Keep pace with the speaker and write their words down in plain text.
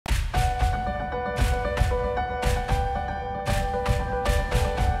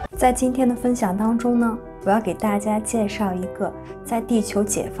在今天的分享当中呢，我要给大家介绍一个在地球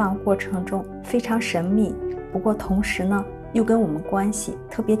解放过程中非常神秘，不过同时呢又跟我们关系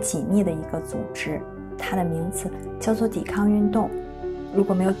特别紧密的一个组织，它的名字叫做抵抗运动。如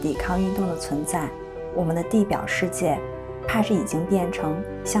果没有抵抗运动的存在，我们的地表世界怕是已经变成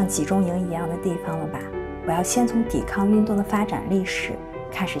像集中营一样的地方了吧。我要先从抵抗运动的发展历史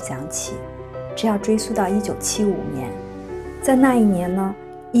开始讲起，这要追溯到1975年。在那一年呢，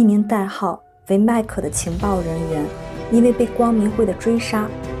一名代号为麦可的情报人员因为被光明会的追杀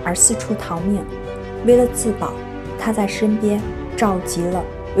而四处逃命，为了自保，他在身边召集了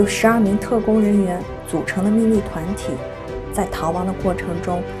由12名特工人员组成的秘密团体。在逃亡的过程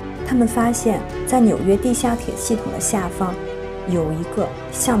中，他们发现在纽约地下铁系统的下方有一个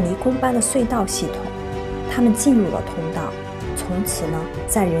像迷宫般的隧道系统，他们进入了通道，从此呢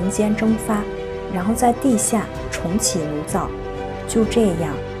在人间蒸发，然后在地下重启炉灶。就这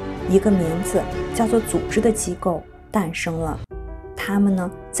样，一个名字叫做组织的机构诞生了。他们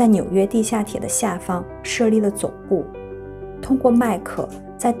呢在纽约地下铁的下方设立了总部，通过麦可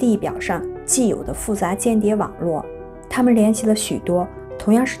在地表上既有的复杂间谍网络，他们联系了许多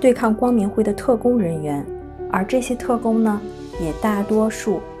同样是对抗光明会的特工人员，而这些特工呢也大多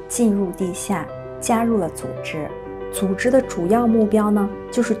数进入地下加入了组织。组织的主要目标呢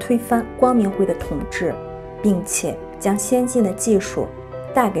就是推翻光明会的统治，并且将先进的技术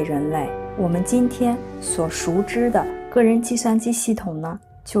带给人类。我们今天所熟知的个人计算机系统呢，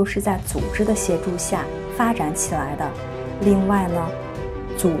就是在组织的协助下发展起来的。另外呢，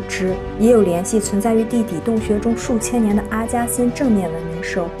组织也有联系存在于地底洞穴中数千年的阿加森正面文明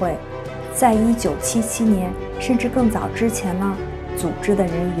社会。在1977年甚至更早之前呢，组织的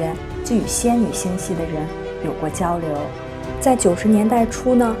人员就与仙女星系的人有过交流。在90年代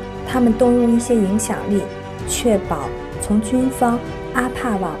初呢，他们动用一些影响力，确保从军方阿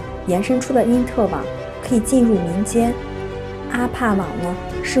帕网延伸出的因特网可以进入民间。阿帕网呢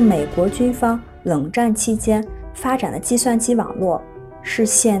是美国军方冷战期间发展的计算机网络，是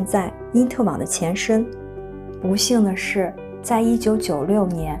现在因特网的前身。不幸的是，在1996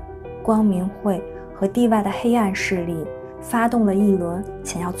年，光明会和地外的黑暗势力发动了一轮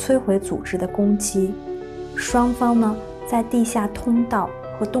想要摧毁组织的攻击。双方呢在地下通道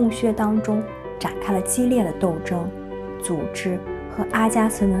和洞穴当中展开了激烈的斗争，组织和阿加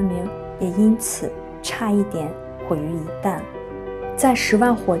森文明也因此差一点毁于一旦。在10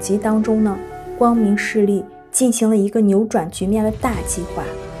万火急当中呢，光明势力进行了一个扭转局面的大计划。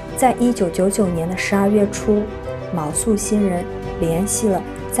在1999年的12月初，毛素新人联系了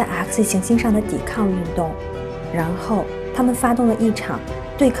在 X 行星上的抵抗运动，然后他们发动了一场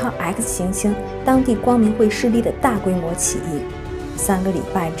对抗 X 行星当地光明会势力的大规模起义。3个礼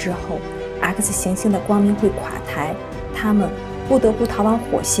拜之后， X 行星的光明会垮台，他们不得不逃往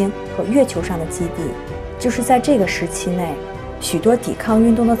火星和月球上的基地。就是在这个时期内，许多抵抗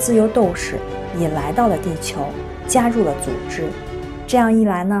运动的自由斗士也来到了地球，加入了组织。这样一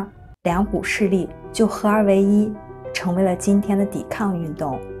来呢，两股势力就合二为一，成为了今天的抵抗运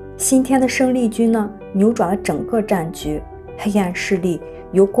动。新天的生力军呢，扭转了整个战局，黑暗势力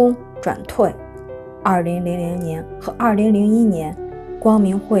由攻转退。2000年和2001年，光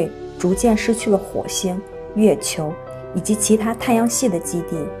明会逐渐失去了火星、月球以及其他太阳系的基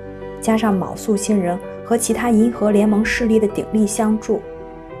地，加上毛素星人和其他银河联盟势力的鼎力相助，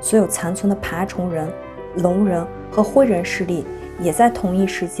所有残存的爬虫人、龙人和灰人势力也在同一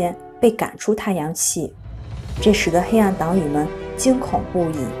时间被赶出太阳系。这使得黑暗党羽们惊恐不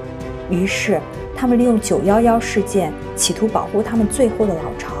已，于是他们利用911事件企图保护他们最后的老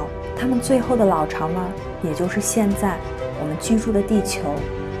巢。他们最后的老巢呢，也就是现在我们居住的地球。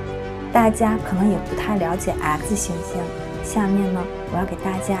大家可能也不太了解 X 行星，下面呢，我要给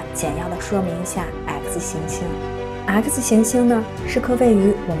大家简要的说明一下 X 行星。X 行星呢，是颗位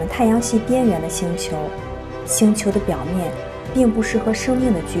于我们太阳系边缘的星球，星球的表面并不适合生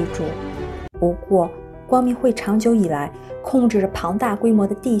命的居住。不过，光明会长久以来控制着庞大规模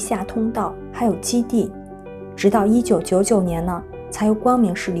的地下通道还有基地，直到1999年呢，才由光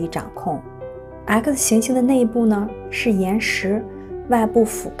明势力掌控。X 行星的内部呢是岩石，外部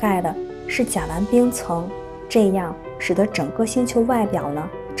覆盖的是甲烷冰层，这样使得整个星球外表呢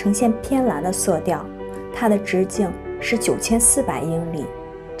呈现偏蓝的色调。它的直径是9400英里，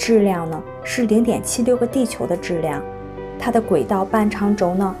质量呢是0.76个地球的质量。它的轨道半长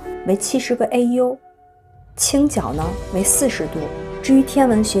轴呢为70个 AU， 倾角呢为40度。至于天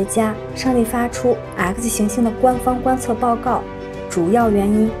文学家尚未发出 X 行星的官方观测报告，主要原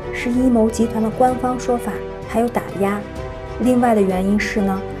因是阴谋集团的官方说法还有打压。另外的原因是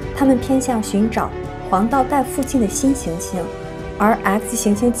呢，他们偏向寻找黄道带附近的新行星，而 X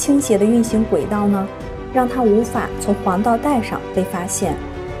行星倾斜的运行轨道呢，让它无法从黄道带上被发现。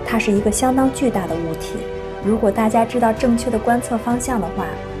它是一个相当巨大的物体。如果大家知道正确的观测方向的话，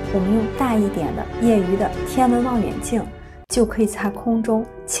我们用大一点的业余的天文望远镜，就可以在空中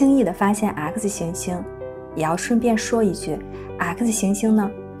轻易地发现 X 行星。也要顺便说一句， X 行星呢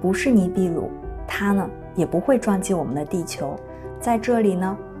不是尼比鲁，它呢也不会撞击我们的地球。在这里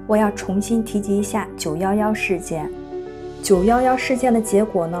呢，我要重新提及一下911事件。911事件的结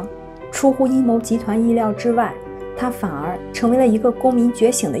果呢，出乎阴谋集团意料之外，它反而成为了一个公民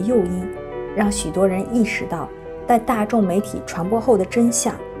觉醒的诱因，让许多人意识到在大众媒体传播后的真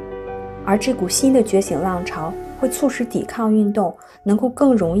相。而这股新的觉醒浪潮会促使抵抗运动能够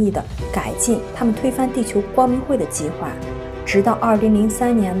更容易地改进他们推翻地球光明会的计划。直到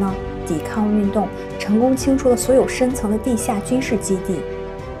2003年呢，抵抗运动成功清除了所有深层的地下军事基地，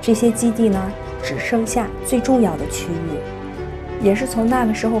这些基地呢只剩下最重要的区域。也是从那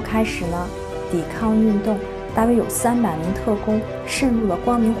个时候开始呢，抵抗运动大约有300名特工渗入了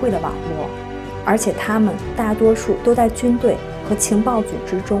光明会的网络，而且他们大多数都在军队和情报组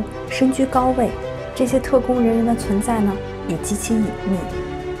织中身居高位。这些特工人员的存在呢也极其隐秘，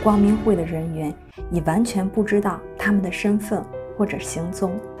光明会的人员也完全不知道他们的身份或者行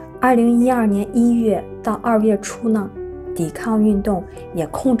踪。2012年1月到2月初呢，抵抗运动也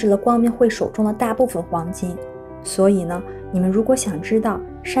控制了光明会手中的大部分黄金。所以呢，你们如果想知道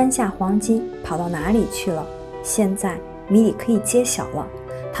山下黄金跑到哪里去了，现在谜底可以揭晓了。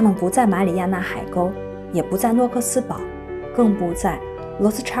他们不在马里亚纳海沟，也不在诺克斯堡，更不在罗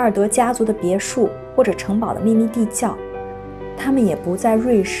斯柴尔德家族的别墅或者城堡的秘密地窖，他们也不在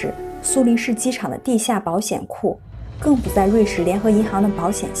瑞士苏黎世机场的地下保险库，更不在瑞士联合银行的保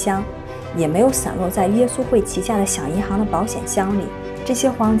险箱，也没有散落在约苏会旗下的小银行的保险箱里。这些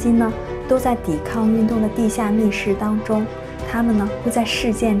黄金呢，都在抵抗运动的地下密室当中，他们呢会在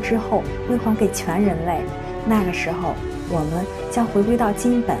事件之后归还给全人类。那个时候，我们将回归到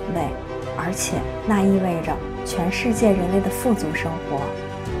金本位，而且那意味着全世界人类的富足生活。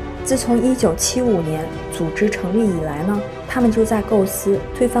自从1975年组织成立以来呢，他们就在构思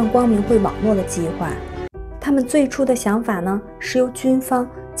推翻光明会网络的计划。他们最初的想法呢，是由军方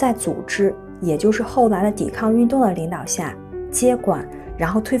在组织，也就是后来的抵抗运动的领导下接管，然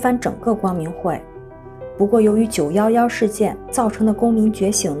后推翻整个光明会。不过由于911事件造成的公民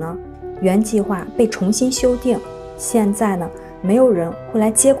觉醒呢，原计划被重新修订。现在呢，没有人会来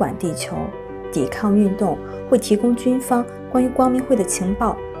接管地球，抵抗运动会提供军方关于光明会的情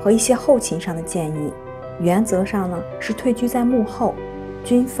报和一些后勤上的建议。原则上呢，是退居在幕后，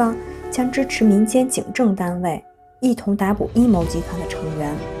军方将支持民间警政单位，一同逮捕阴谋集团的成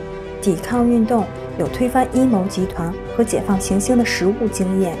员。抵抗运动有推翻阴谋集团和解放行星的实务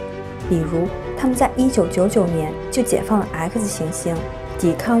经验，比如他们在1999年就解放了 X 行星。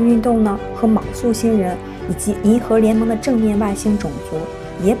抵抗运动呢，和昴宿星人以及银河联盟的正面外星种族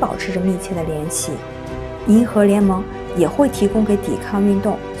也保持着密切的联系。银河联盟也会提供给抵抗运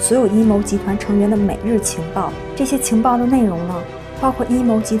动所有阴谋集团成员的每日情报。这些情报的内容呢，包括阴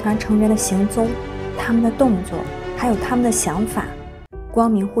谋集团成员的行踪、他们的动作，还有他们的想法。光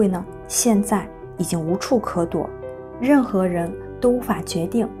明会呢，现在已经无处可躲，任何人都无法决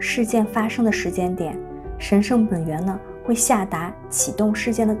定事件发生的时间点。神圣本源呢，会下达启动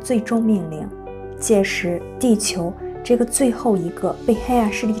事件的最终命令。届时，地球这个最后一个被黑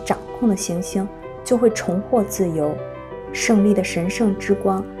暗势力掌控的行星就会重获自由，胜利的神圣之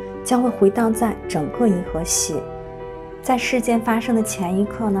光将会回荡在整个银河系。在事件发生的前一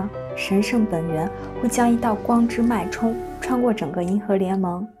刻呢，神圣本源会将一道光之脉冲穿过整个银河联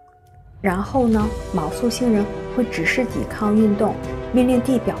盟，然后呢，昴宿星人会指示抵抗运动，命令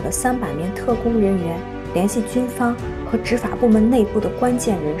地表的300名特工人员联系军方和执法部门内部的关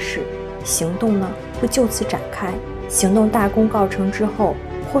键人士，行动呢会就此展开。行动大功告成之后，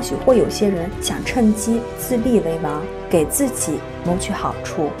或许会有些人想趁机自立为王，给自己谋取好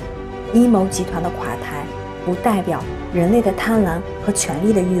处。阴谋集团的垮台，不代表人类的贪婪和权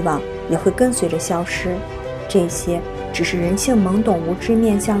力的欲望也会跟随着消失。这些只是人性懵懂无知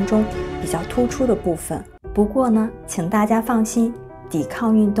面相中比较突出的部分。不过呢，请大家放心，抵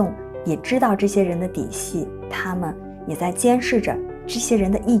抗运动也知道这些人的底细，他们也在监视着这些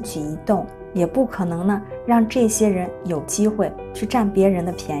人的一举一动，也不可能呢让这些人有机会去占别人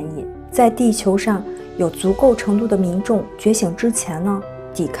的便宜。在地球上有足够程度的民众觉醒之前呢，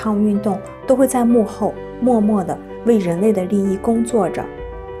抵抗运动都会在幕后默默地为人类的利益工作着。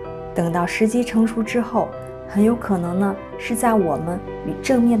等到时机成熟之后，很有可能呢是在我们与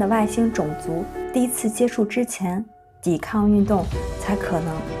正面的外星种族第一次接触之前，抵抗运动才可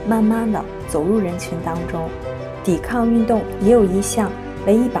能慢慢地走入人群当中。抵抗运动也有一项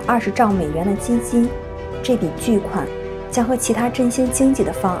为120兆美元的基金，这笔巨款将和其他振兴经济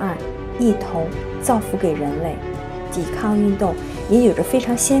的方案一同造福给人类。抵抗运动也有着非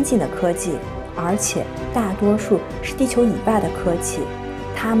常先进的科技，而且大多数是地球以外的科技。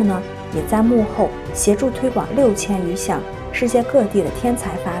他们呢，也在幕后协助推广6000余项世界各地的天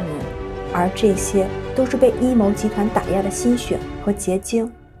才发明，而这些都是被阴谋集团打压的心血和结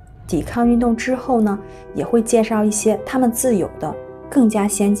晶。抵抗运动之后呢，也会介绍一些他们自有的更加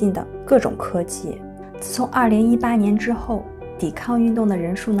先进的各种科技。自从2018年之后，抵抗运动的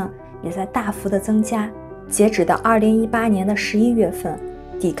人数呢也在大幅的增加。截止到2018年的11月份，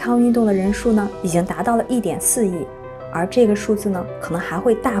抵抗运动的人数呢已经达到了1.4亿，而这个数字呢可能还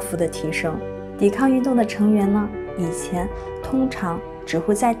会大幅的提升。抵抗运动的成员呢，以前通常只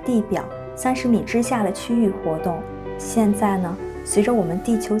会在地表30米之下的区域活动，现在呢，随着我们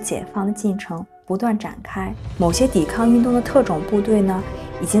地球解放的进程不断展开，某些抵抗运动的特种部队呢，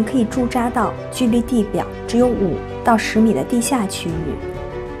已经可以驻扎到距离地表只有5到10米的地下区域。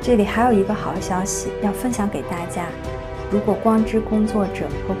这里还有一个好消息要分享给大家，如果光之工作者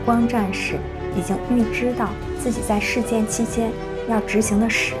和光战士已经预知到自己在事件期间要执行的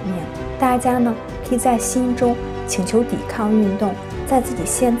使命，大家呢可以在心中请求抵抗运动在自己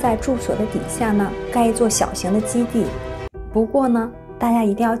现在住所的底下呢盖一座小型的基地。不过呢，大家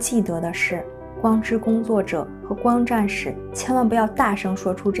一定要记得的是，光之工作者和光战士千万不要大声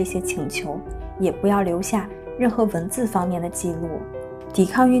说出这些请求，也不要留下任何文字方面的记录。抵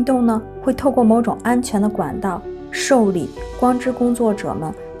抗运动呢，会透过某种安全的管道受理光之工作者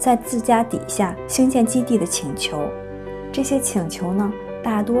们在自家底下兴建基地的请求。这些请求呢，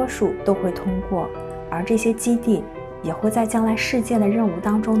大多数都会通过，而这些基地也会在将来事件的任务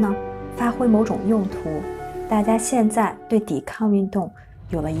当中呢，发挥某种用途。大家现在对抵抗运动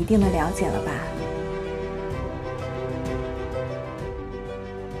有了一定的了解了吧？